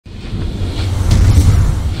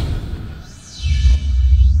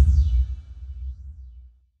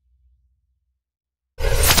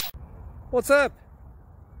What's up?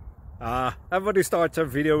 Everybody starts a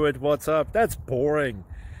video with what's up. That's boring.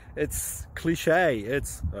 It's cliche.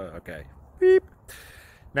 It's okay. Beep.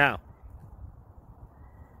 Now,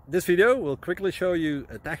 this video will quickly show you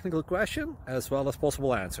a technical question as well as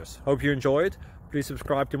possible answers. Hope you enjoyed. Please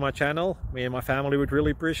subscribe to my channel. Me and my family would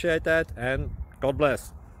really appreciate that, and God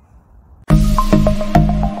bless.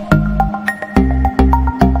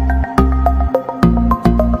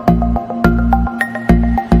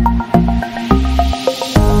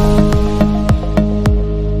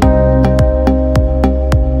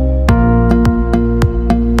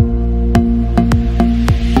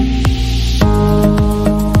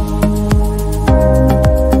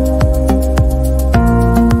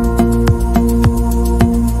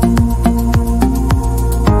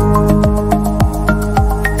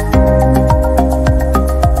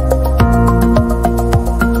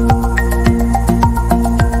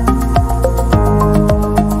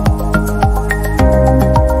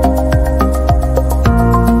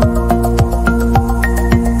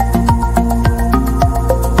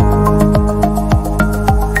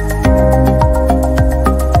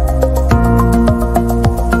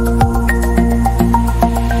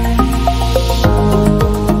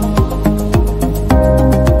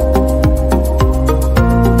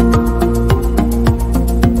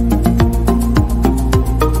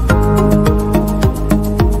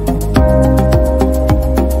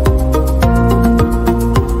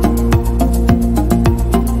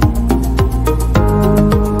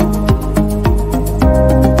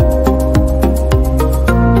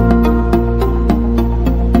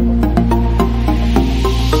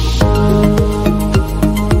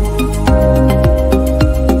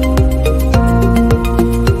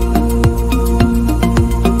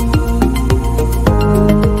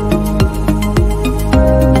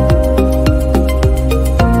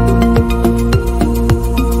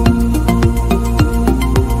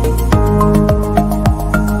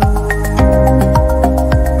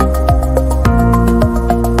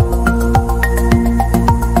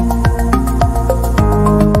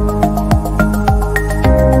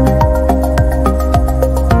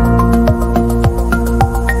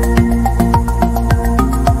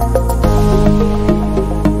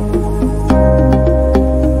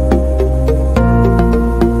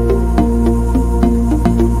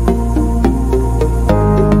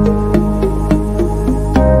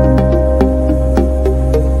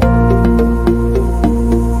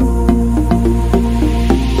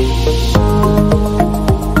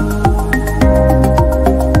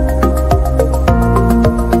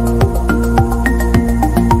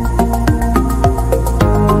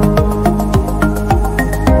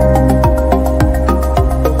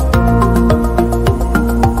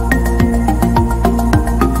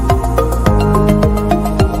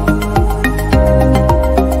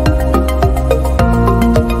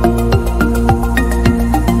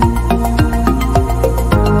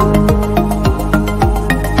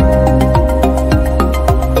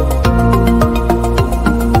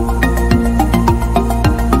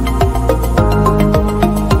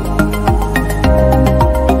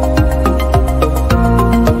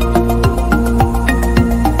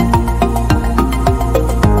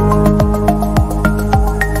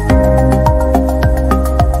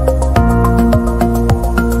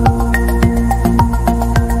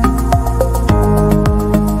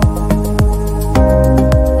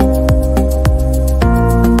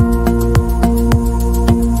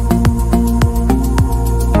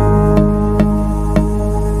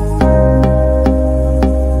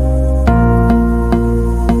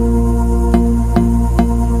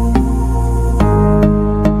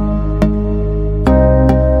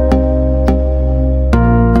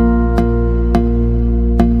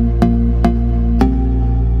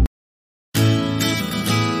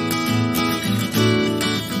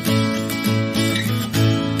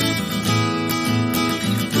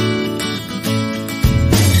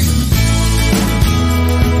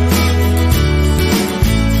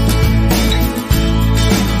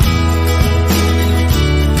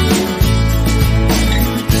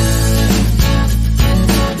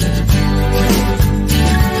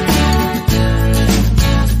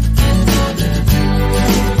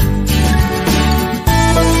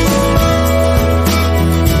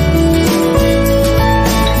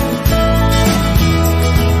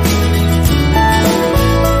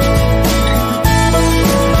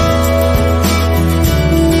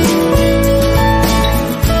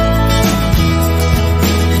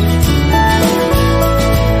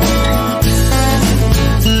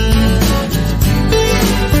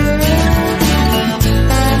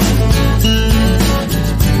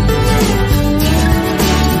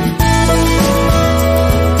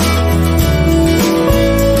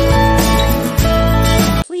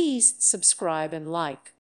 subscribe and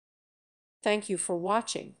like. Thank you for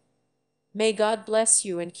watching. May God bless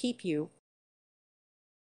you and keep you.